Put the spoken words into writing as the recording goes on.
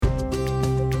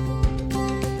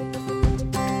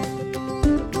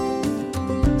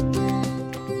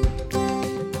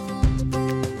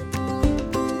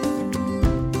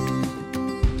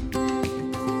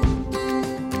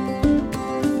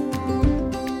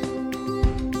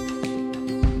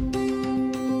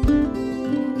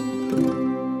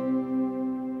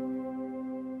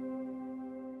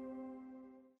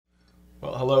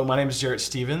my name is Jarrett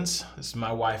Stevens. This is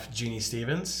my wife, Jeannie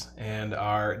Stevens, and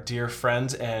our dear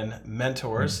friends and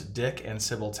mentors, Dick and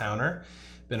Sybil Towner.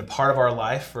 Been a part of our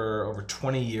life for over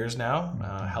 20 years now,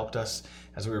 helped us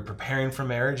as we were preparing for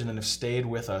marriage, and then have stayed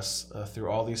with us through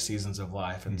all these seasons of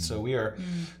life. And so we are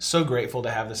so grateful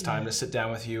to have this time to sit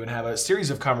down with you and have a series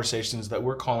of conversations that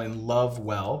we're calling Love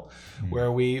Well,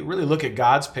 where we really look at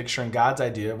God's picture and God's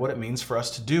idea of what it means for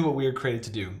us to do what we are created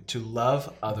to do, to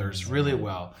love others really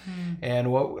well. And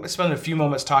we're going to spend a few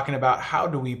moments talking about how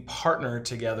do we partner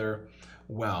together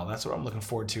well. That's what I'm looking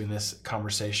forward to in this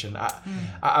conversation.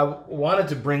 I wanted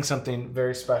to bring something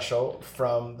very special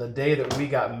from the day that we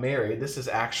got married. This is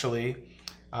actually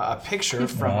a picture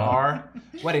from our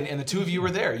wedding, and the two of you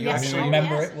were there. You actually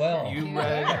remember it well.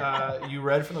 You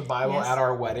read from the Bible at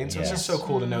our wedding, so it's just so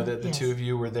cool to know that the two of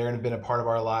you were there and have been a part of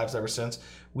our lives ever since.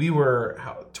 We were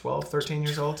 12, 13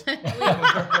 years old?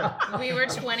 We were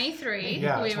 23.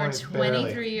 Yeah, we were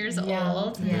 23 years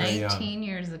old, 19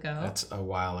 years ago. That's a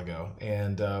while ago.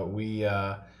 And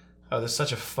this is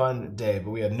such a fun day,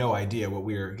 but we had no idea what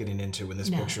we were getting into when this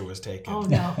picture was taken. Oh,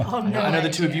 no. I know the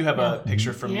two of you have a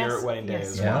picture from your wedding day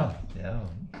as well. Yeah.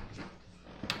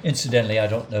 Incidentally, I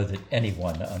don't know that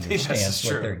anyone understands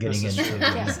what they're getting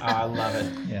into. I love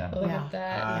it. Yeah. Look at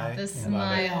that. The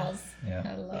smiles. Yeah.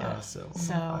 I love it.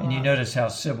 So, and you notice how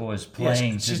Sybil is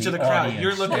playing she's to the the crowd. audience.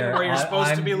 You're looking where you're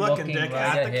supposed to be looking, Dick,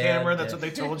 right at the ahead. camera. That's what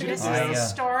they told you to this do. is the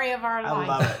story of our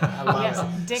life. I love yes,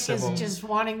 it. Dick Sybil is just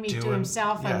wanting me to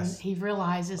himself, and he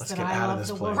realizes Let's that get I out of love this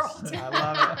the place. world. I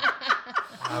love it.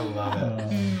 I love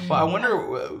it. Well, I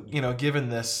wonder, given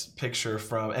this picture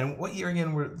from, and what year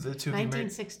again were the two of you married?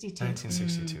 1962.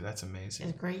 1962. That's amazing.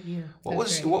 It's a great year. What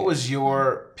was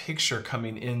your picture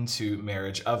coming into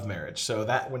marriage, of marriage? So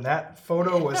that when that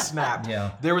photo was snapped,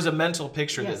 there was a mental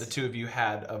picture that the two of you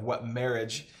had of what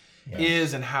marriage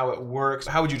is and how it works.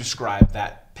 How would you describe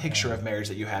that picture of marriage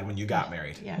that you had when you got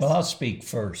married? Yes. Well, I'll speak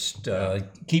first,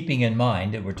 keeping in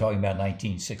mind that we're talking about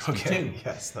 1962. Okay,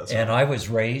 yes, that's and I was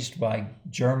raised by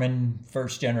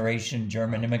first-generation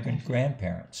German immigrant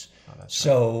grandparents.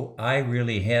 So I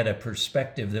really had a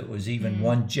perspective that was even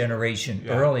one generation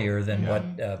earlier than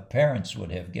what parents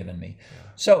would have given me.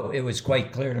 So it was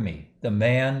quite clear to me, the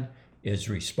man is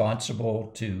responsible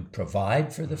to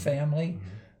provide for the family,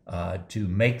 to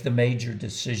make the major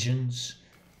decisions,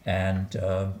 and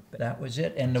that was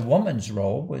it. And the woman's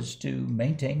role was to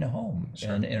maintain the home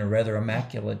in a rather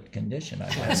immaculate condition,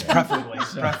 I guess.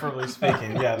 Preferably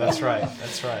speaking. Yeah, that's right.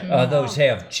 Those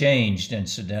have changed,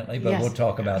 incidentally, but we'll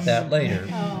talk about that later.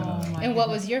 And what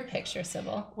was your picture,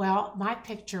 Sybil? Well, my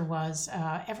picture was,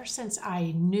 ever since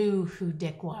I knew who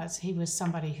Dick was, he was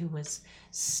somebody who was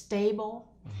stable.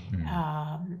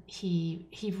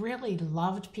 He really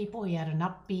loved people. He had an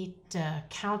upbeat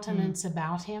countenance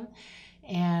about him.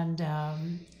 And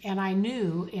I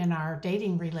knew in our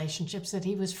dating relationships that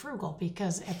he was frugal,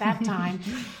 because at that time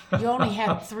you only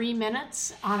had 3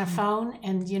 minutes on a phone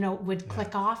and would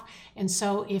click off. And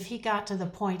so if he got to the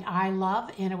point I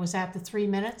love and it was at the 3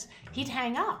 minutes, he'd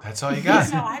hang up. That's all you got.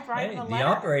 So I'd write him a letter. The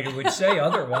operator would say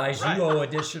otherwise you owe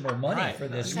additional money for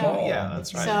this call. Yeah,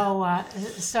 that's right.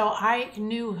 So I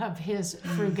knew of his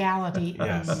frugality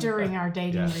during our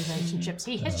dating relationships.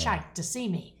 He hitchhiked to see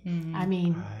me. I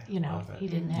mean, he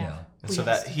didn't have. And so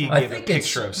that he gave a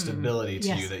picture of stability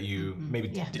to you that you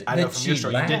maybe, I know from your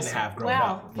story, you didn't have growing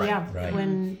up.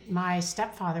 When my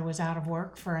stepfather was out of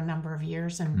work for a number of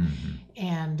years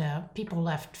and people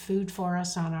left food for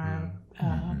us on our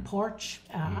porch.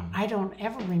 I don't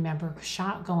ever remember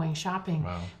going shopping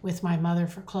with my mother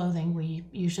for clothing. We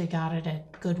usually got it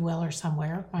at Goodwill or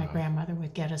somewhere. My grandmother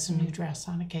would get us a new dress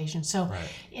on occasion. So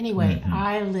anyway,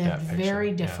 I lived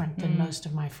very different than most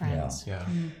of my friends.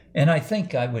 And I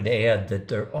think I would add that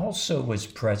there also was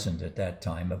present at that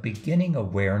time a beginning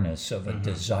awareness of a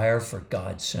desire for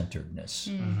God-centeredness.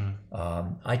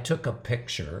 I took a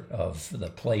picture of the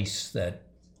place that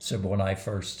Sybil and I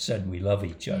first said we love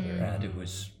each other, and it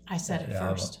was... I said it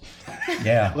first.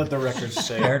 Yeah. Let the record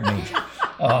say. Scared me.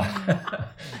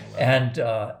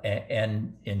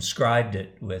 And inscribed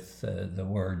it with the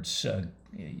words,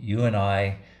 you and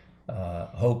I,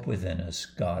 hope within us,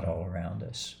 God all around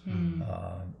us.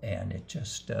 And it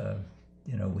just...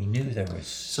 we knew there was...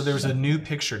 So there was a new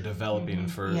picture developing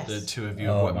for the two of you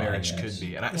of what marriage could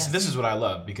be. And so this is what I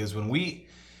love, because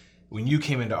when you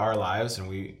came into our lives and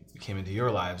we came into your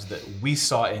lives, that we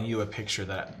saw in you a picture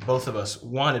that both of us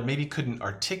wanted, maybe couldn't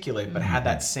articulate, but had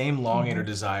that same longing or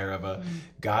desire of a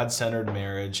God-centered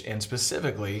marriage, and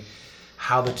specifically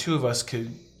how the two of us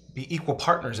could be equal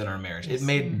partners in our marriage. It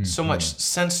made so much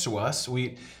sense to us.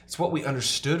 It's what we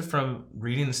understood from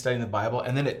reading and studying the Bible,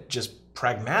 and then it just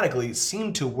pragmatically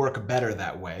seemed to work better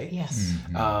that way. Yes.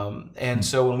 And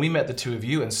so when we met the two of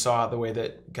you and saw the way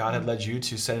that God had led you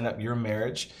to setting up your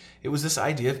marriage, it was this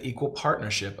idea of equal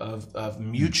partnership, of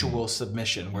mutual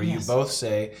submission, where you both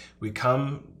say, we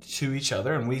come to each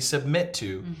other and we submit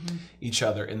to each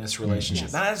other in this relationship.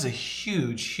 Yes. That is a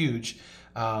huge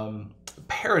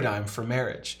paradigm for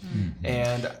marriage.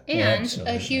 And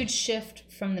a huge shift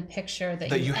from the picture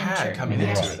that you had entered. coming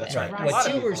into it. That's right. Right. A lot What of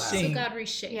you people were have. seeing, So God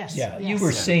reshaped. Yes. yeah, yes. you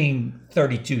were seeing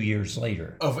 32 years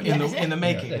later. In the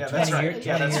making. Yeah, Yeah, 20 that's right. years-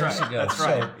 Yeah, 20 that's years right. ago. That's So-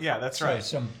 right. Yeah, that's So right.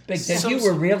 some big Some- you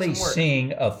were really some work.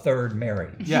 seeing a third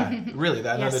marriage. Yeah, really.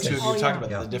 I know Yes. the two of you Oh, talked yeah.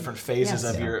 about the different phases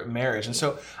Yes. of your marriage. And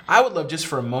so I would love just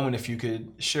for a moment if you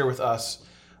could share with us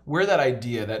where that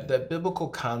idea, that biblical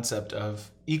concept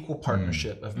of equal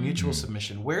partnership, of mutual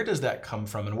submission, where does that come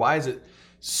from and why is it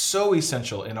so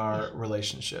essential in our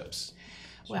relationships?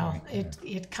 Well,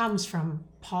 it comes from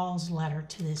Paul's letter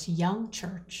to this young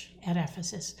church at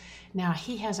Ephesus. Now,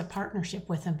 he has a partnership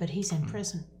with them, but he's in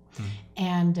prison.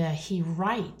 And he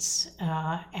writes,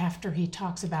 after he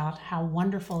talks about how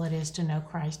wonderful it is to know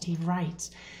Christ, he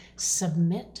writes,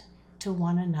 submit to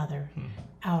one another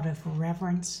out of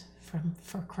reverence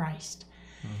for Christ.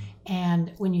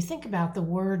 And when you think about the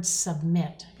word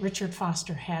submit, Richard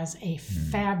Foster has a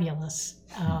fabulous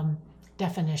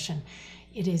definition.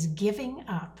 It is giving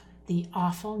up the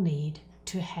awful need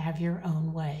to have your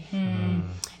own way.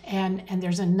 And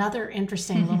there's another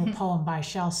interesting little poem by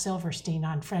Shel Silverstein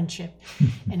on friendship,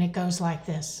 and it goes like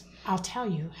this. I'll tell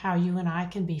you how you and I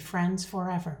can be friends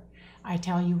forever. I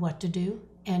tell you what to do,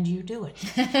 and you do it.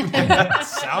 That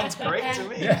sounds great to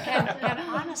me. And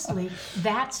honestly,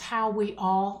 that's how we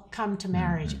all come to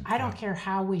marriage. I don't care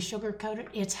how we sugarcoat it.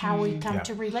 It's how we come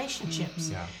to relationships.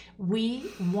 Yeah.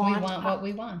 We We want what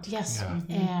we want. Yes,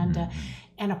 Yeah.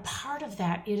 and a part of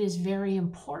that, it is very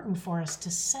important for us to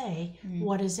say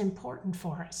what is important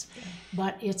for us.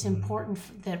 But it's important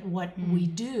that what we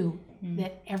do,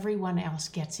 that everyone else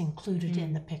gets included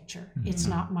in the picture. It's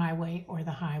not my way or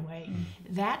the highway.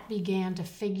 That began to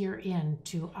figure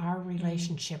into our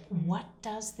relationship. What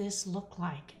does this look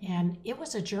like? And it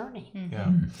was a journey.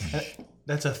 Yeah.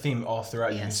 That's a theme all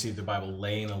throughout. You can Yes. see the Bible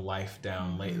laying a life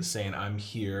down, saying, I'm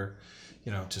here,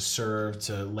 to serve,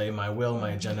 to lay my will,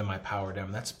 my agenda, my power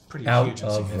down. That's pretty Out huge and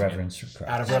of significant. reverence for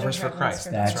Christ. Out of reverence for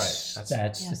Christ. That's right.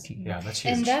 That's Yes. the key. Yeah, that's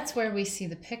huge. And that's where we see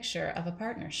the picture of a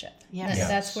partnership. Yes.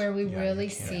 That's where we Yeah, really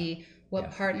yeah. see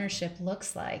what partnership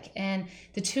looks like. And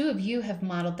the two of you have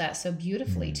modeled that so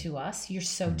beautifully to us. You're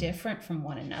so different from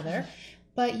one another,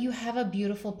 but you have a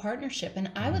beautiful partnership. And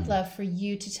I would love for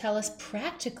you to tell us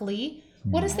practically,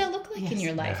 what does that look like in Yes.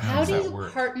 your life? Yeah, how How does do that you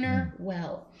work? partner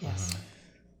well? Yes.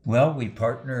 Well, we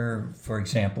partner, for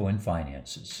example, in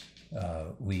finances.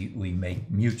 We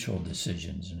make mutual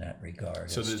decisions in that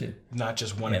regard. So as that to- not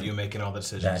just one of you making all the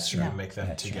decisions, That's you right. make them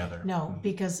That's right. together. No,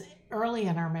 because early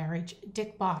in our marriage,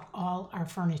 Dick bought all our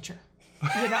furniture.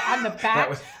 On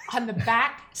the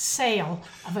back sale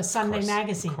of a Sunday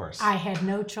magazine. course. I had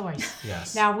no choice.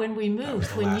 Yes. Now, when we That was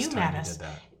moved, the when last you time met you us, did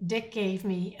that. Dick gave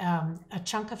me a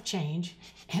chunk of change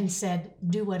and said,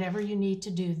 "Do whatever you need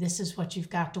to do. This is what you've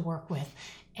got to work with."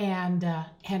 And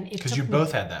it Because took you me-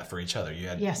 both had that for each other. You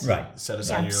had Yes. Right. set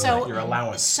aside Yeah, your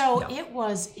allowance. So it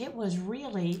was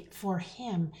really for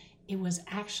him. It was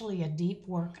actually a deep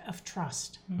work of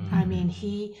trust. I mean,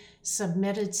 he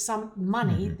submitted some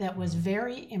money that was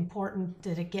very important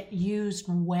that it get used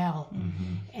well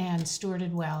and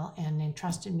stewarded well and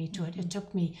entrusted me to it. It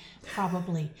took me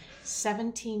probably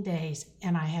 17 days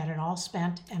and I had it all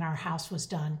spent and our house was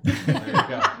done. There you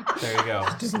go. There you go.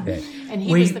 Okay. And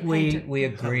he was the painter. We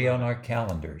agree on our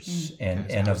calendars,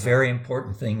 and a very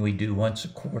important thing we do once a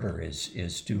quarter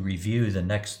is to review the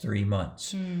next 3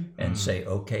 months and say,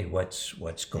 okay,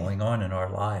 what's going on in our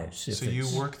lives. If So you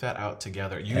it's- work that out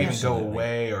together. You even Absolutely. go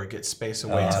away or get space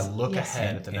away to look yes.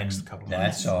 ahead at the next and couple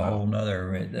months. that's a whole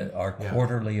nother, our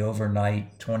quarterly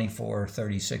overnight 24,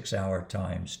 36 hour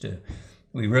times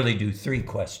we really do 3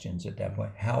 questions at that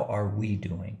point. How are we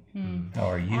doing? How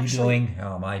are you doing?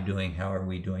 How am I doing? How are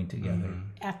we doing together?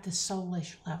 At the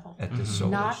soulish level. At the soulish.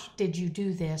 Not did you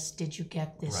do this, did you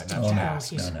get this, Right, did not you go tasks.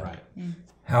 here? no. Right.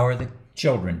 How are the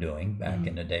children doing back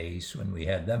in the days when we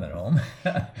had them at home?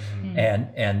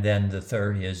 And then the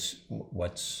third is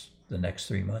what's the next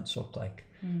 3 months look like?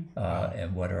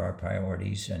 and what are our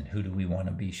priorities, and who do we want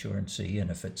to be sure and see,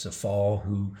 and if it's a fall,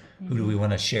 who do we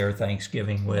want to share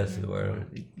Thanksgiving with, who are,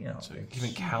 So even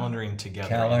calendaring together.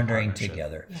 in calendaring partnership.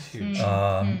 together. Huge.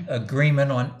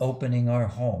 Agreement on opening our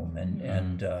home,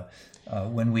 and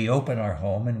when we open our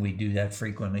home, and we do that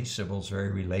frequently, Sybil's very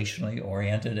relationally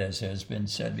oriented, as has been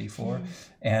said before,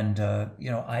 and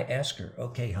I ask her,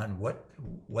 okay, hon,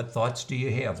 what thoughts do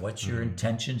you have? What's your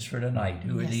intentions for tonight?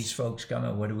 Who are these folks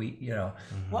coming? What do we,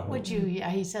 What would you,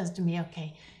 he says to me,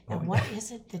 okay, now what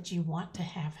is it that you want to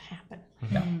have happen?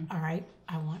 Yeah. All right,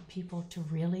 I want people to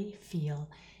really feel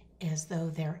as though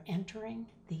they're entering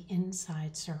the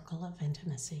inside circle of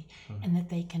intimacy, and that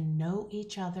they can know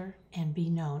each other and be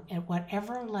known at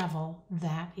whatever level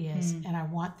that is. And I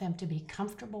want them to be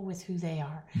comfortable with who they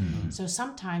are. So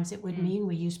sometimes it would mean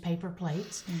we use paper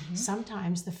plates,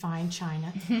 sometimes the fine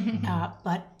china,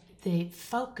 but the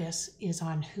focus is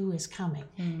on who is coming,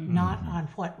 not on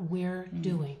what we're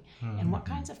doing. And what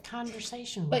kinds of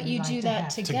conversation would But we you like do to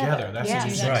that have? together. That's Yes.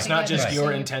 interesting. Right. It's not just Together. your So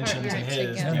you intentions and partner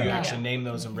his. together. You Yeah. actually name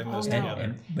those and bring those no.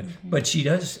 together. But she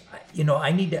does,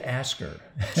 I need to ask her,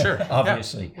 Sure. Yeah.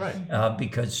 obviously, Right.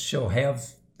 because she'll have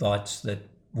thoughts that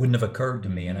wouldn't have occurred to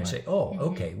me, and I say, oh,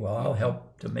 okay, well, I'll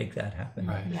help to make that happen.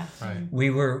 Right. Yeah. Right.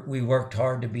 We worked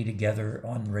hard to be together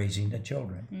on raising the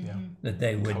children. Yeah. That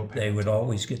they would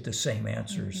always get the same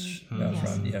answers from,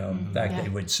 in fact, Yeah. they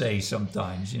would say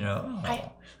sometimes,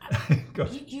 go-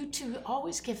 You two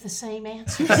always give the same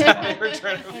answers. We're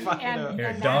trying to find out.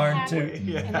 You're that darn happened-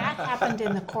 tootin'. And that happened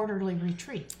in the quarterly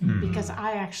retreat because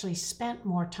I actually spent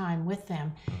more time with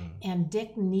them, and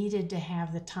Dick needed to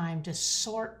have the time to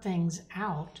sort things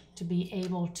out to be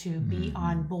able to be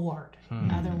on board.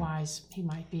 Otherwise, he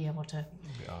might be able to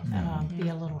be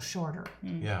a little shorter.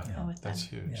 Yeah. with That's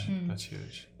them. huge. That's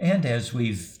huge. And as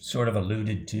we've sort of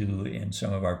alluded to in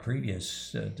some of our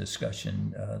previous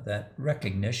discussion, that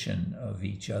recognition of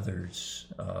each other's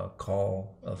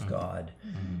call of God,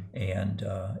 and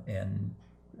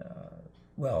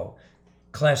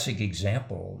classic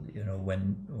example,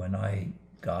 when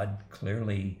God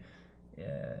clearly,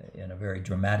 in a very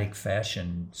dramatic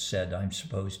fashion, said I'm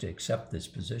supposed to accept this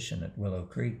position at Willow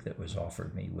Creek that was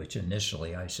offered me, which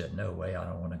initially I said, no way, I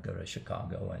don't want to go to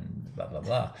Chicago and blah, blah,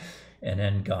 blah. And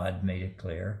then God made it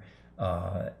clear.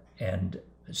 And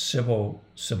Sybil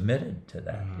submitted to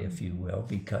that, if you will,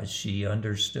 because she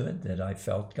understood that I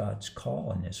felt God's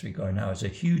call in this regard. Now, it's a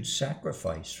huge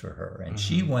sacrifice for her. And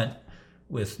she went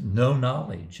with no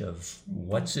knowledge of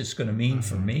what's this going to mean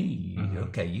for me.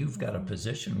 Okay, you've got a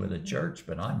position with a church,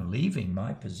 but I'm leaving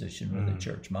my position with a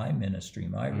church, my ministry,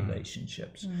 my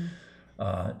relationships.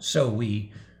 So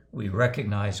we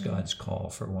recognize God's call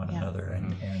for one another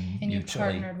and And you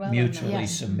mutually partnered well in that. Yeah.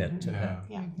 submit to that.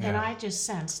 Yeah. And I just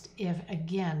sensed if,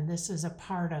 again, this is a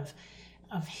part of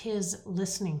his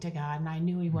listening to God, and I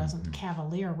knew he wasn't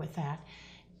cavalier with that.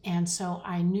 And so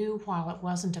I knew, while it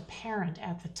wasn't apparent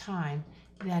at the time,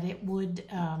 that it would,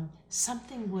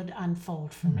 something would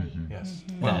unfold for me. Yes.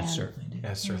 Well, it And- certainly did.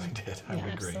 Yeah, it certainly did. I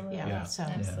would agree. Absolutely. Yeah. So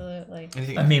Absolutely.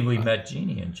 Anything? I mean, we met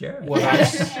Jeannie and Jared. Well,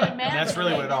 that's, Amen. that's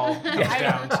really what it all comes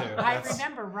down to. I That's-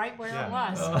 remember right where yeah. it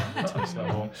was.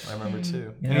 So, I remember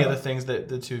too. You Any know- other things that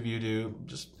the two of you do,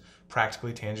 just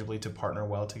practically, tangibly, to partner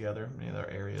well together? Any other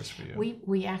areas for you?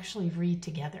 We actually read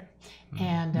together,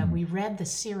 and we read the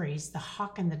series, The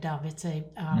Hawk and the Dove. It's a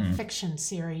fiction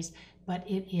series, but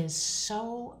it is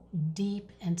so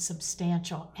deep and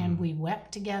substantial, and we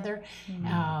wept together,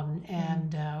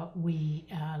 and we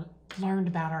learned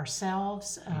about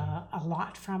ourselves a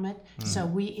lot from it. So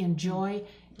we enjoy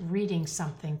reading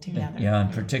something together. Yeah,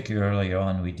 and particularly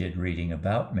on, we did reading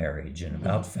about marriage and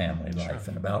about family life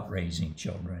and about raising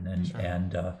children,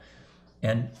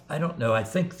 and I don't know. I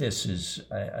think this is.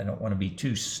 I don't want to be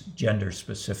too gender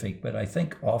specific, but I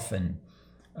think often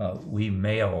we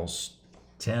males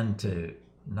tend to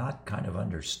not kind of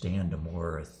understand a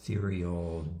more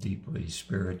ethereal, deeply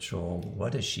spiritual.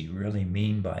 What does she really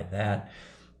mean by that?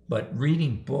 But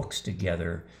reading books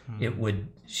together,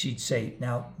 she'd say,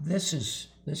 now this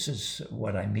is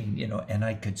what I mean, and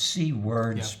I could see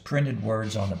words, printed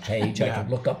words on a page. I could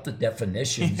look up the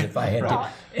definitions if I had to,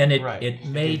 and it Right. it It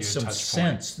gave made you a some touch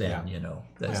sense point. then, It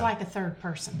that, was like a third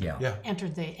person Yeah.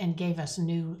 entered and gave us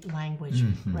new language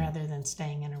rather than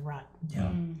staying in a rut.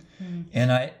 yeah.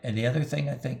 And the other thing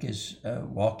I think is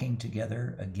walking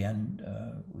together. Again,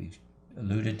 we've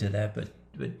alluded to that, but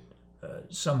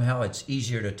somehow it's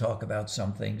easier to talk about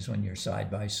some things when you're side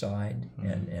by side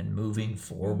and moving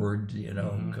forward,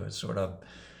 sort of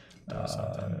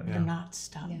You're not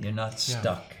stuck. You're not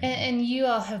stuck. And you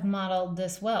all have modeled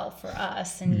this well for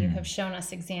us, and you have shown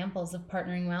us examples of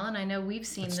partnering well. And I know we've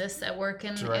seen this at work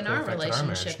in our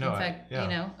relationship. No, in fact,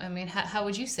 I mean, how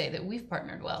would you say that we've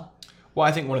partnered well? Well,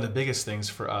 I think one of the biggest things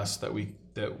for us that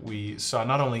we saw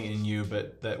not only in you,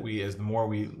 but that we, as the more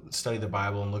we studied the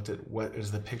Bible and looked at what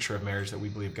is the picture of marriage that we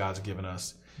believe God's given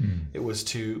us, it was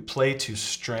to play to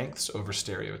strengths over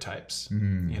stereotypes,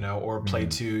 or play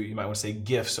to, you might want to say,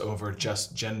 gifts over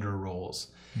just gender roles.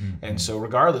 And so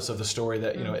regardless of the story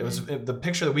that, it was the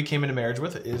picture that we came into marriage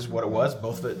with is what it was,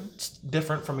 both of it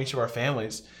different from each of our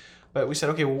families. But we said,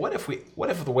 okay, well, what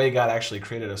if the way God actually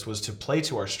created us was to play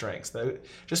to our strengths? That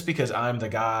just because I'm the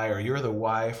guy or you're the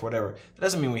wife, whatever, that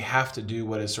doesn't mean we have to do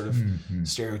what is sort of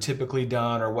stereotypically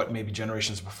done or what maybe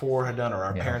generations before had done or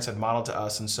our parents had modeled to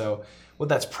us. And so what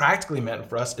that's practically meant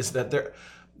for us is that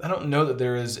I don't know that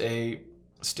there is a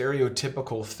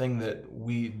stereotypical thing that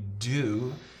we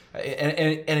do, and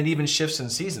it even shifts in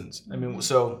seasons. I mean,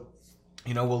 so,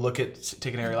 we'll look at,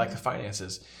 take an area like the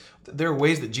finances. There are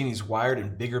ways that Jeannie's wired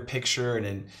in bigger picture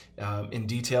and in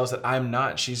details that I'm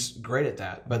not. She's great at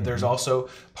that. But there's also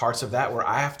parts of that where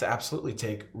I have to absolutely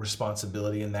take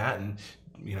responsibility in that. And,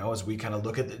 as we kind of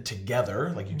look at it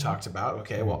together, like you talked about,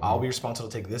 okay, well, I'll be responsible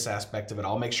to take this aspect of it.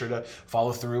 I'll make sure to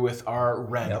follow through with our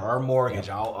rent or our mortgage.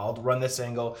 I'll run this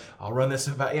angle. I'll run this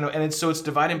about, and it's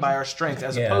dividing by our strengths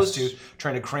as opposed to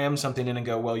trying to cram something in and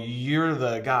go, well, you're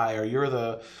the guy or you're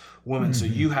the woman, so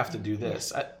you have to do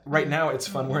this. Right now, it's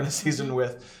fun. We're in a season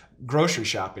with grocery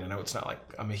shopping. I know it's not like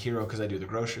I'm a hero because I do the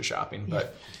grocery shopping,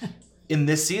 but in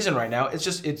this season right now,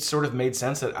 it's sort of made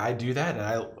sense that I do that, and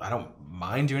I don't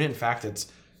mind doing it. In fact,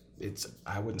 it's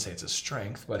I wouldn't say it's a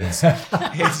strength, but it's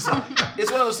one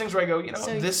of those things where I go,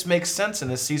 this makes sense in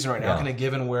this season right now, kind of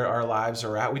given where our lives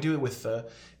are at. We do it with the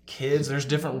kids. There's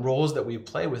different roles that we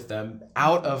play with them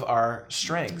out of our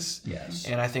strengths. Yes.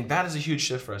 And I think that is a huge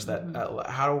shift for us,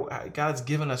 that God's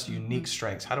given us unique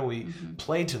strengths. How do we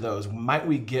play to those? Might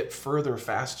we get further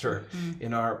faster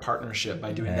in our partnership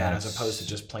by doing that as opposed to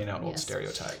just playing out old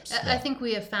stereotypes? I think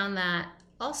we have found that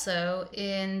also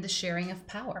in the sharing of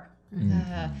power.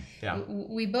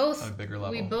 We both on a bigger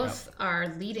level. We both are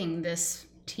leading this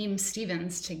Team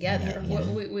Stevens together.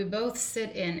 We both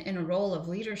sit in a role of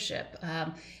leadership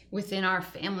within our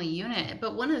family unit.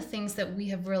 But one of the things that we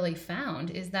have really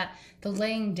found is that the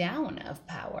laying down of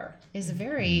power is a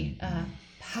very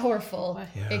powerful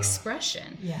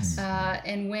expression. Yes.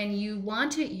 And when you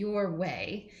want it your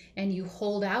way and you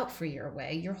hold out for your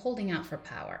way, you're holding out for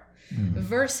power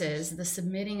versus the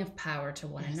submitting of power to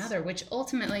one another, which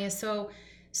ultimately is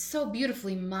so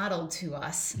beautifully modeled to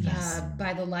us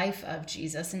by the life of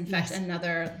Jesus. In fact,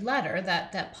 another letter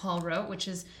that Paul wrote, which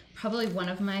is probably one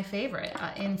of my favorite,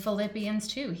 in Philippians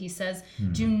 2, he says,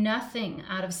 do nothing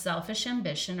out of selfish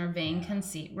ambition or vain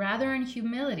conceit. Rather, in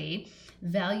humility,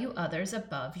 value others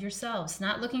above yourselves,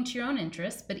 not looking to your own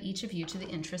interests, but each of you to the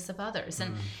interests of others.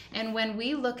 And when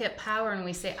we look at power and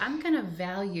we say, I'm going to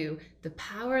value the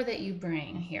power that you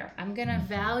bring here. I'm going to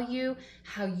value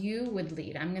how you would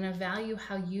lead. I'm going to value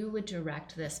how you would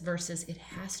direct this versus it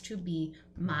has to be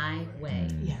my way.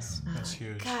 Yes. That's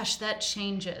huge. Gosh, that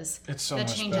changes. It's so that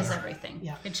much changes better. everything.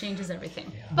 Yeah. It changes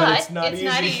everything. But it's not easy.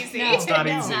 No, It's not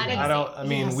easy. not I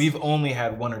mean, we've only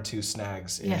had one or two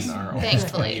snags in our almost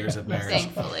 20 years of marriage.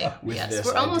 Thankfully. With Yes. this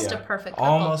We're almost idea. a perfect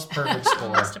couple. Almost perfect score.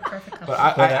 Almost a perfect couple.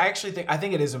 But I actually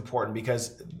think it is important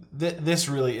because this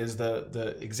really is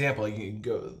the example. You can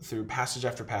go through passage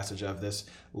after passage of this,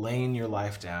 laying your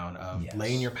life down, of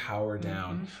laying your power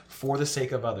down for the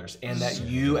sake of others, and that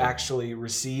you actually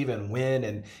receive and win.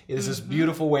 And it is this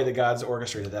beautiful way that God's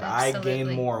orchestrated that I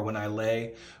gain more when I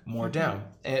lay more down.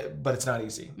 But it's not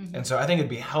easy. And so I think it'd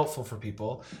be helpful for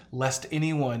people, lest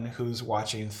anyone who's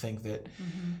watching think that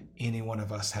any one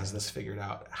of us has this figured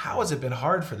out. How has it been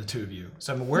hard for the two of you?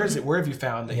 So I mean, where have you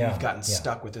found that you've gotten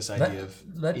stuck with this idea of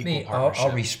equal partnership?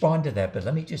 I'll respond to that, but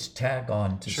let me just tag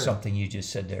on to something you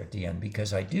just said there at the end,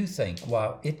 because I do think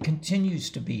while it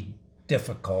continues to be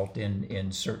difficult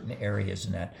in certain areas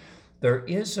and that, there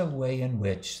is a way in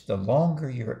which the longer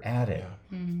you're at it,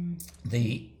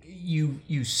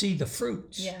 you see the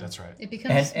fruits. Yeah. That's right. It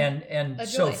becomes And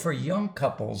so for young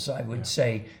couples, I would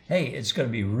say, hey, it's going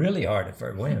to be really hard if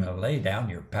we're going to lay down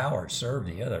your power, serve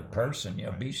the other person,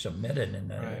 be submitted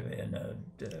in a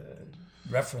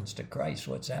reference to Christ.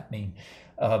 What's that mean?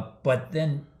 But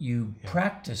then you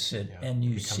practice it and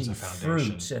you see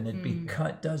fruits, and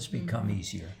it does become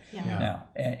easier. Yeah. Now,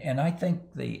 and I think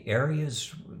the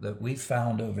areas that we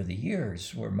found over the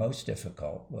years were most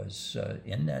difficult was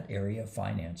in that area of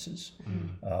finances.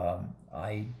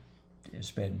 I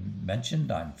has been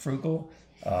mentioned, I'm frugal.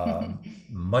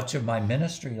 Much of my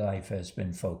ministry life has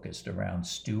been focused around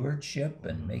stewardship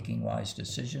and making wise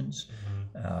decisions,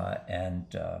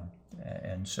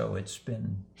 and so it's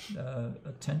been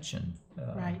a tension.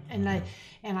 Right, and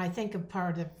I think a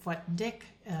part of what Dick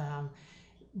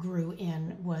grew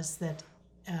in was that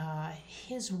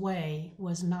his way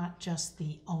was not just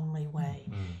the only way.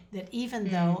 That even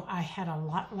though I had a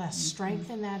lot less strength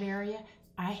in that area,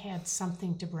 I had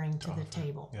something to bring to the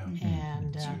table,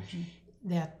 and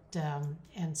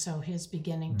and so his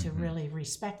beginning to really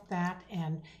respect that,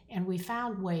 and we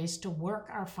found ways to work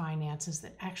our finances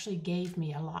that actually gave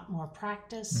me a lot more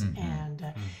practice,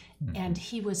 and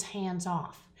he was hands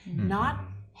off, not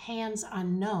hands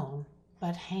unknown,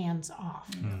 but hands off,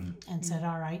 and said,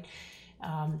 all right,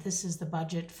 this is the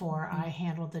budget for, I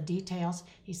handled the details.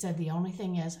 He said, the only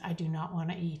thing is I do not want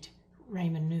to eat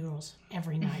ramen noodles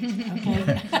every night,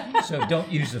 okay? So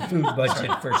don't use the food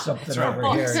budget for something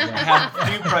over here. I have a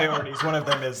few priorities. One of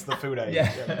them is the food I eat.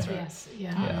 Yeah. Yeah, that's right. Yes,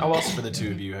 How else, for the two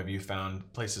of you, have you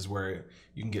found places where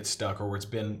you can get stuck, or where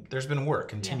there's been work,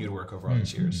 continued work over all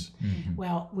these years?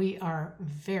 Well, we are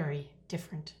very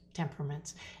different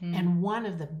temperaments, and one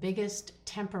of the biggest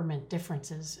temperament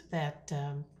differences that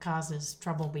causes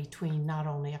trouble between not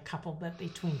only a couple but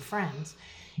between friends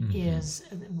is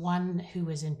one who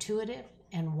is intuitive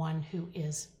and one who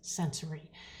is sensory.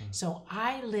 So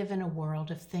I live in a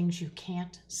world of things you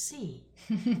can't see,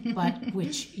 but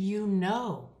which you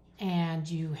know and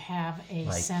you have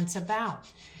a sense about.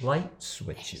 Light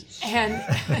switches. And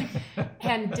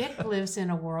Dick lives in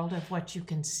a world of what you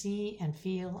can see and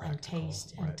feel and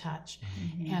taste and touch.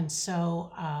 And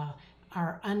so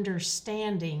our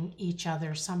understanding each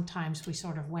other, sometimes we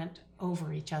sort of went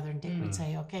over each other, and Dick would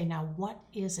say, okay, now what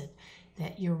is it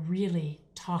that you're really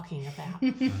talking about?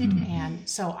 And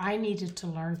so I needed to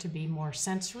learn to be more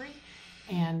sensory,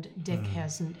 and Dick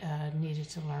has needed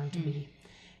to learn to be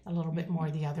a little bit more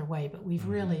the other way, but we've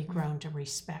really grown to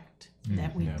respect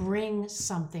that we bring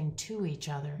something to each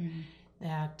other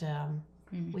that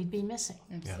we'd be missing.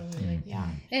 Absolutely. Yeah.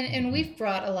 And we've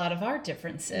brought a lot of our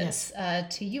differences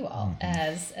to you all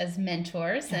as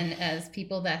mentors and as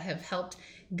people that have helped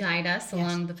guide us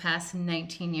along the past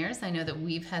 19 years. I know that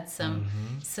we've had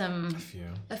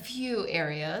a few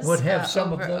areas What have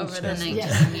some over, of those over the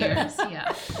 19 years.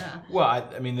 Well,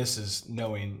 I mean, this is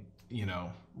knowing,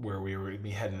 where we would be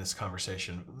heading this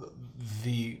conversation.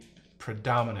 The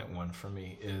predominant one for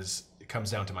me it comes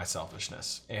down to my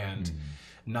selfishness and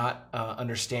not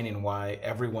understanding why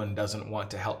everyone doesn't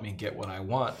want to help me get what I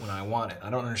want when I want it. I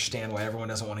don't understand why everyone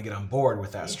doesn't want to get on board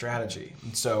with that strategy.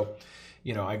 And so,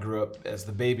 I grew up as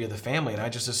the baby of the family, and I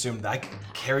just assumed I could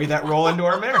carry that role into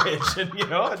our marriage.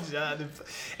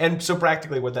 And so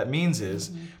practically what that means is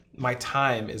my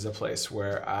time is a place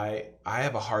where I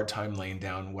have a hard time laying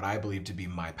down what I believe to be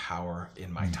my power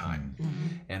in my time.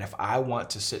 And if I want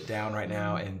to sit down right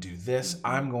now and do this,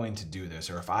 I'm going to do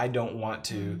this. Or if I don't want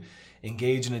to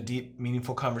engage in a deep,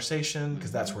 meaningful conversation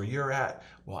because that's where you're at,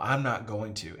 well, I'm not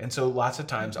going to. And so lots of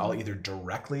times I'll either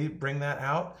directly bring that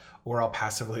out, or I'll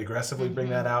passively aggressively bring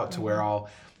that out to where I'll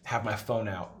have my phone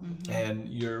out and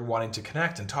you're wanting to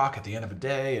connect and talk at the end of a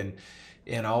day,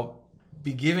 and I'll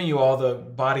be giving you all the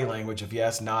body language of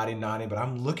yes, nodding, but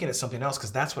I'm looking at something else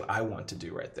because that's what I want to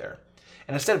do right there.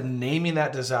 And instead of naming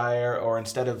that desire, or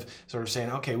instead of sort of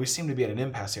saying, okay, we seem to be at an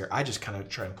impasse here, I just kind of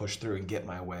try and push through and get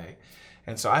my way.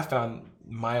 And so I found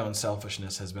my own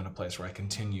selfishness has been a place where I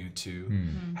continue to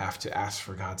have to ask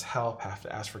for God's help, have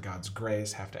to ask for God's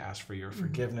grace, have to ask for your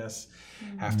forgiveness,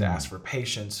 have to ask for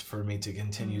patience for me to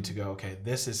continue to go, okay,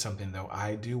 this is something though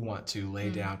I do want to lay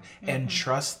down and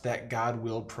trust that God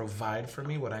will provide for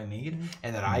me what I need,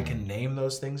 and that I can name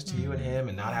those things to you and Him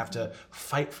and not have to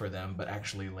fight for them, but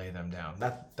actually lay them down.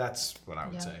 That's what I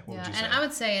would say. What would you say? And I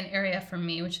would say an area for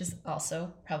me, which is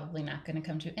also probably not going to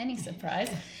come to any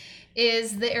surprise,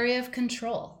 is the area of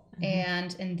control.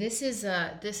 And this is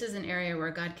an area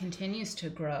where God continues to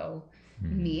grow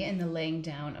me in the laying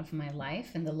down of my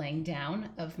life and the laying down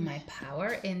of my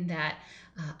power, in that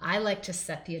I like to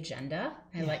set the agenda.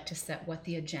 I like to set what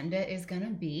the agenda is going to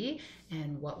be,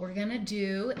 and what we're going to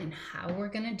do, and how we're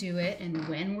going to do it, and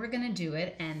when we're going to do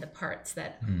it, and the parts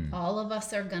that all of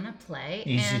us are going to play.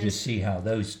 Easy to see how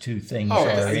those two things are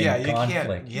in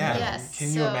conflict.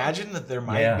 Can you imagine that there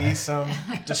might be some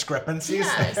discrepancies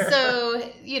there?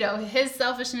 So, his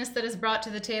selfishness that is brought to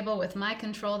the table with my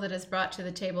control that is brought to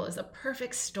the table is a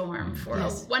perfect storm for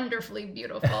a wonderfully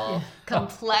beautiful,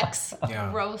 complex,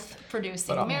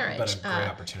 growth-producing marriage. But a great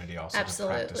opportunity also to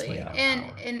practice laying down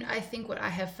power. And I think what I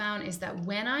have found is that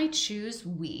when I choose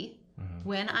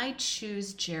when I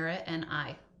choose Jarrett and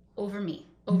I over me.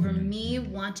 Over me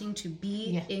wanting to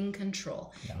be in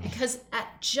control. Because at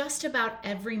just about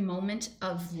every moment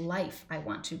of life, I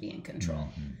want to be in control.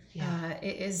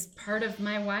 It is part of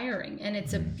my wiring, and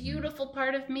it's a beautiful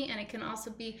part of me, and it can also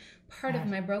be part of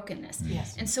my brokenness.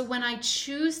 Yes. And so when I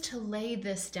choose to lay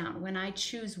this down, when I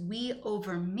choose we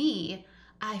over me,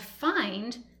 I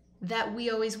find that we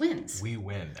always wins. We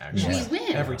win, actually. We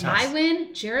win. Every time. I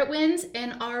win, Jarrett wins,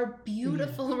 and our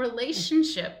beautiful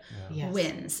relationship Yes.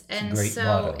 wins. And great so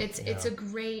motto. it's a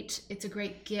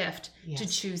great gift to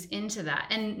Yes. choose into that.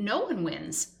 And no one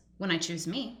wins when I choose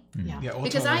me, Yeah.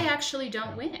 because I ultimately- actually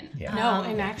don't win. Yeah. No,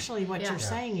 and actually, what yeah. you're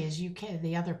saying is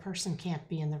the other person can't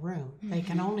be in the room. They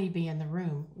can only be in the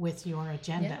room with your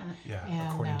agenda. Yeah. Yeah, And,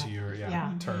 according to your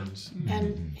yeah. terms.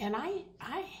 And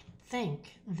I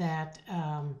think that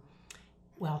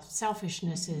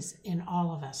selfishness is in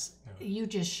all of us. You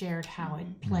just shared how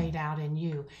it played out in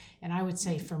you, and I would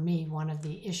say for me, one of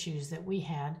the issues that we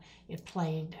had, it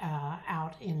played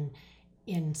out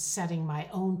in setting my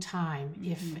own time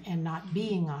and not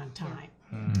being on time.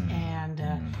 And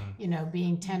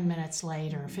being 10 minutes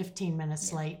late or 15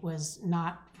 minutes late was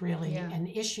not really an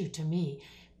issue to me,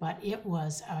 but it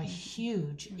was a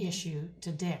huge issue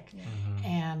to Dick.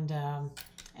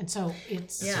 And so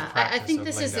it's I think of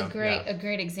this laying is down, a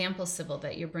great example, Sybil,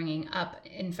 that you're bringing up.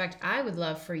 In fact, I would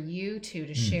love for you two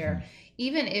to share,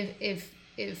 even if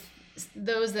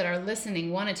those that are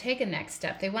listening want to take a next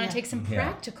step, they want to take some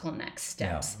practical next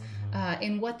steps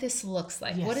in what this looks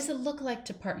like. Yes. What does it look like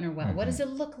to partner well? What does it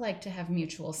look like to have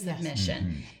mutual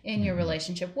submission in your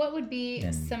relationship? What would be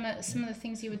some of the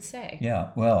things you would say? Yeah,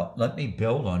 well, let me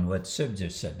build on what Sib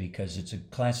just said, because it's a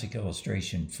classic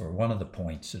illustration for one of the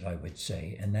points that I would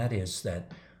say, and that is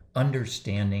that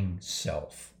understanding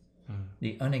self,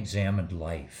 the unexamined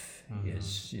life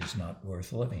is not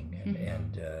worth living,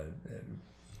 and it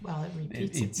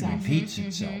repeats it itself. repeats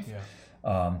itself.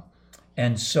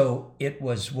 And so it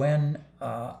was when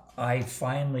I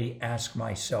finally asked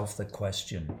myself the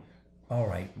question, all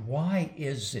right, why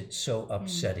is it so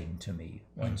upsetting to me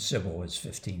when Sybil was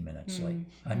 15 minutes late?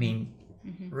 I mean,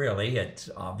 really, it's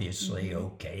obviously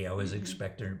okay. I was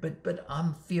expecting her, but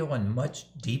I'm feeling much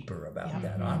deeper about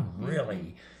that. I'm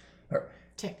really...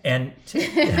 Tick. And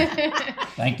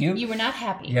thank you. You were not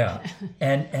happy. Yeah,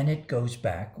 and it goes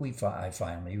back. I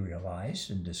finally realized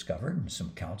and discovered, and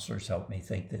some counselors helped me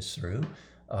think this through.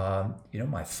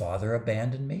 My father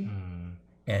abandoned me,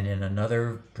 and in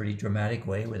another pretty dramatic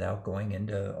way, without going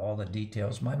into all the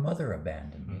details, my mother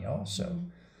abandoned me also.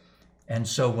 And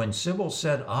so when Sybil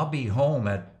said, "I'll be home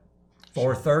at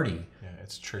 4:30,"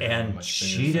 it's true. and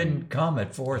she didn't come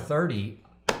at 4:30,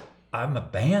 I'm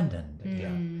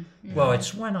abandoned. Well,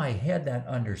 it's when I had that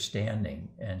understanding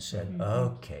and said,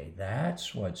 okay,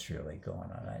 that's what's really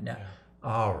going on. Now,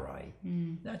 all right,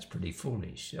 that's pretty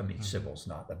foolish. I mean, Sybil's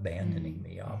not abandoning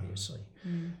me, obviously.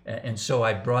 And so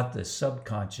I brought the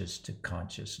subconscious to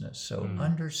consciousness. So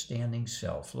understanding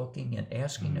self, looking and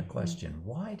asking the question,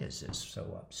 why does this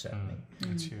so upset me?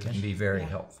 Can be very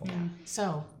helpful.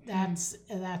 So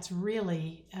that's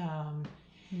really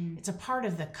it's a part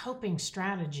of the coping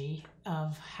strategy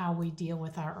of how we deal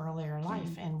with our earlier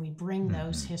life, and we bring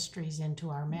those histories into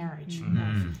our marriage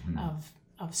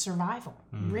of survival.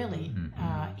 Really,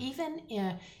 even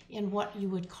in what you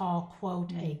would call,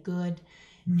 quote, a good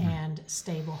and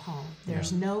stable home.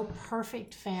 There's no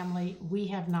perfect family. We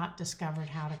have not discovered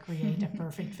how to create a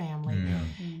perfect family,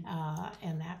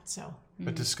 and that so.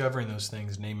 But discovering those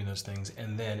things, naming those things,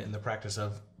 and then in the practice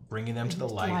of bringing them to the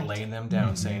light, laying them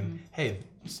down, saying, "Hey,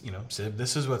 Sib,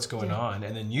 this is what's going on,"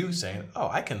 and then you saying, "Oh,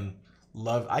 I can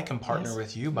partner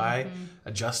with you by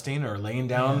adjusting or laying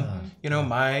down,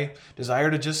 my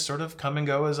desire to just sort of come and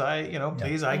go as I,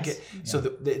 please, I get."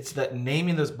 So it's that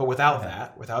naming those, but without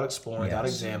that, without exploring, without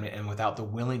examining, and without the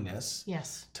willingness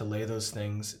to lay those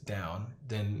things down,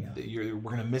 then we're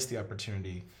going to miss the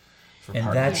opportunity for and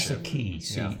partnership. that's the key.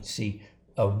 See,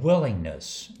 a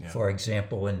willingness, for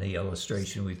example, in the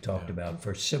illustration we've talked about,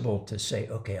 for Sybil to say,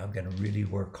 okay, I'm going to really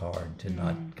work hard to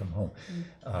not come home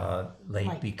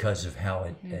late because of how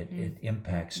it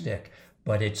impacts Dick.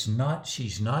 But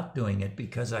she's not doing it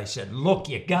because I said, look,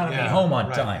 you got to be home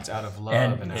on time. It's out of love.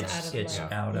 And And it's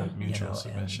out of mutual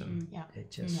submission.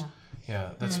 It just...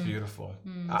 Yeah, that's beautiful.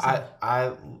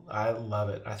 I love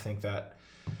it. I think that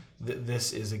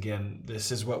this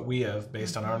is what we have,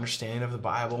 based on our understanding of the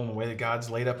Bible and the way that God's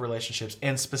laid up relationships,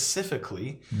 and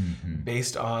specifically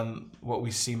based on what we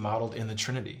see modeled in the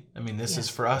Trinity. I mean, this is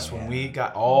for us when we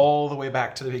got all the way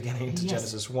back to the beginning, to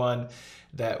Genesis 1,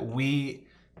 that we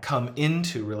come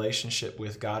into relationship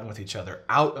with God and with each other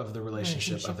out of the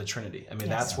relationship of the Trinity. I mean,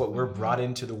 that's what we're brought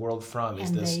into the world from, is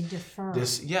And this, they defer.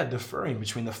 deferring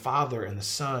between the Father and the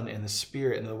Son and the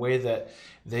Spirit, and the way that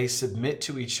they submit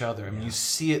to each other. I mean, you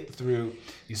see it at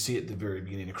the very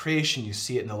beginning of creation, you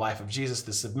see it in the life of Jesus,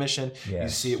 the submission, you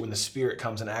see it when the Spirit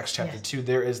comes in Acts chapter 2.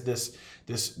 There is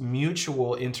this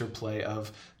mutual interplay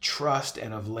of trust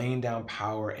and of laying down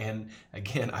power. And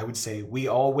again, I would say we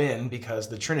all win because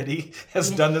the Trinity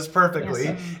has done this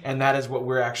perfectly. And that is what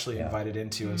we're actually invited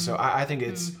into. And so I think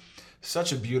it's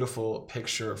such a beautiful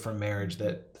picture for marriage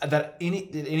that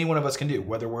any one of us can do,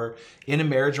 whether we're in a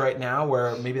marriage right now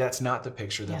where maybe that's not the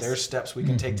picture, that there's steps we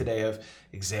can take today of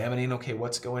examining, okay,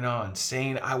 what's going on,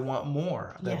 saying I want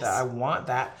more, that I want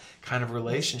that kind of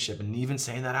relationship, and even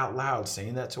saying that out loud,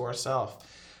 saying that to ourselves.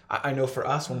 I know for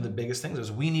us, one of the biggest things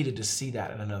was we needed to see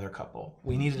that in another couple.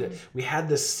 We had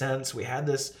this sense, we had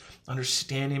this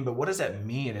understanding, but what does that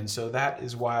mean? And so that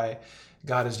is why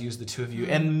God has used the two of you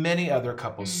and many other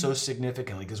couples so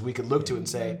significantly, because we could look to it and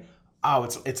say, oh,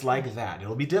 it's like that.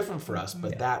 It'll be different for us,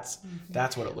 but that's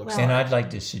what it looks like. And I'd like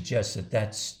to suggest that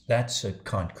that's a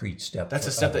concrete step. That's for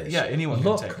a step others. that anyone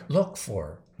can take. Look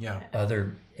for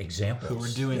other examples who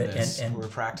are doing this, and who are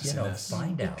practicing this.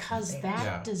 Find out. Because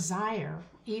that desire,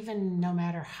 even no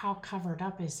matter how covered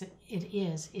up it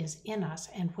is in us,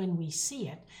 and when we see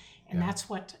it. And that's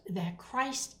what that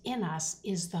Christ in us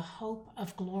is the hope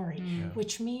of glory,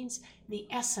 which means the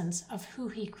essence of who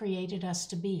he created us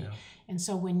to be. And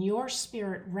so when your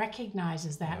spirit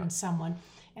recognizes that in someone,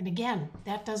 and again,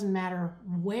 that doesn't matter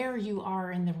where you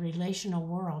are in the relational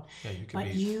world,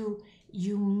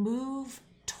 you move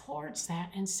towards that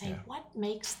and say, what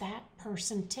makes that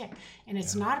person tick? And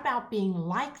it's not about being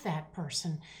like that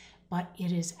person, but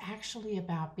it is actually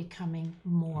about becoming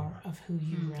more of who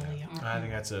you really are. I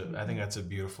think that's a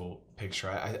beautiful picture.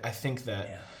 I think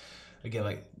that again,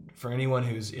 like for anyone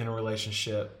who's in a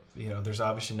relationship, there's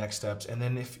obviously next steps. And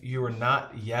then if you are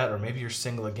not yet, or maybe you're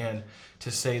single again, to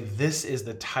say this is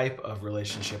the type of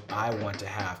relationship I want to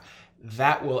have.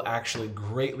 That will actually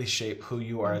greatly shape who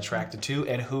you are attracted to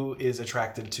and who is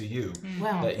attracted to you.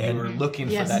 Well, that you were looking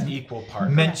for that equal partner.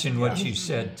 Mention what you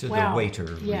said to the waiter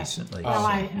recently. Well,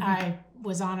 I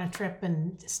was on a trip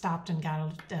and stopped and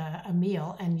got a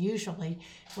meal. And usually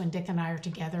when Dick and I are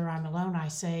together, I'm alone, I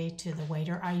say to the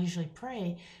waiter, I usually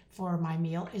pray for my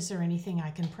meal. Is there anything I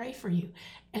can pray for you?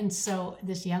 And so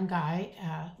this young guy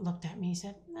looked at me, he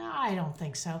said, no, I don't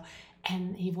think so.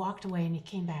 And he walked away and he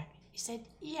came back. He said,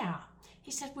 yeah. He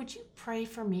said, would you pray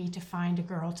for me to find a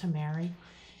girl to marry?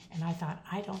 And I thought,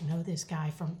 I don't know this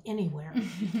guy from anywhere.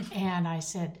 And I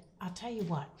said, I'll tell you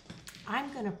what,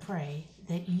 I'm going to pray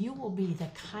that you will be the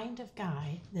kind of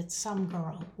guy that some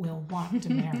girl will want to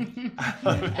marry.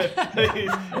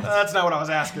 That's not what I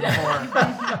was asking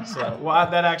for. So,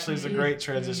 that actually is a great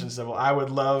transition, Sybil. I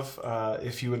would love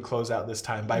if you would close out this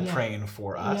time by praying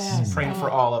for us, praying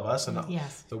for all of us, and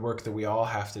the work that we all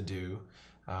have to do.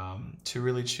 To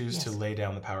really choose to lay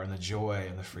down the power and the joy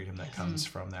and the freedom that comes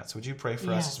from that. So would you pray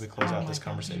for us as we close out this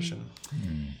conversation?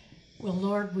 Well,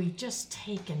 Lord, we've just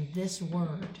taken this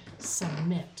word,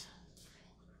 submit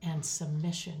and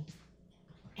submission,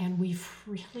 and we've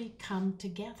really come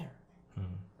together.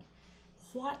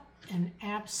 What an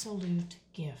absolute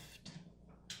gift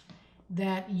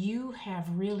that you have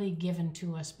really given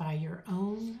to us by your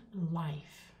own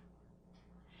life.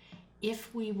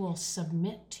 If we will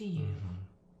submit to you,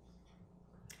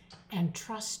 and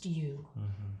trust you,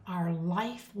 our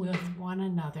life with one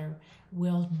another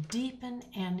will deepen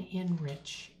and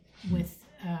enrich with,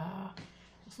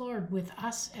 Lord, with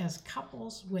us as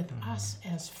couples, with us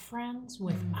as friends,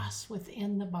 with us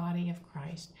within the body of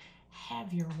Christ.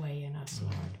 Have your way in us,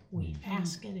 Lord. We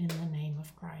ask it in the name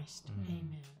of Christ.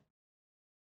 Amen.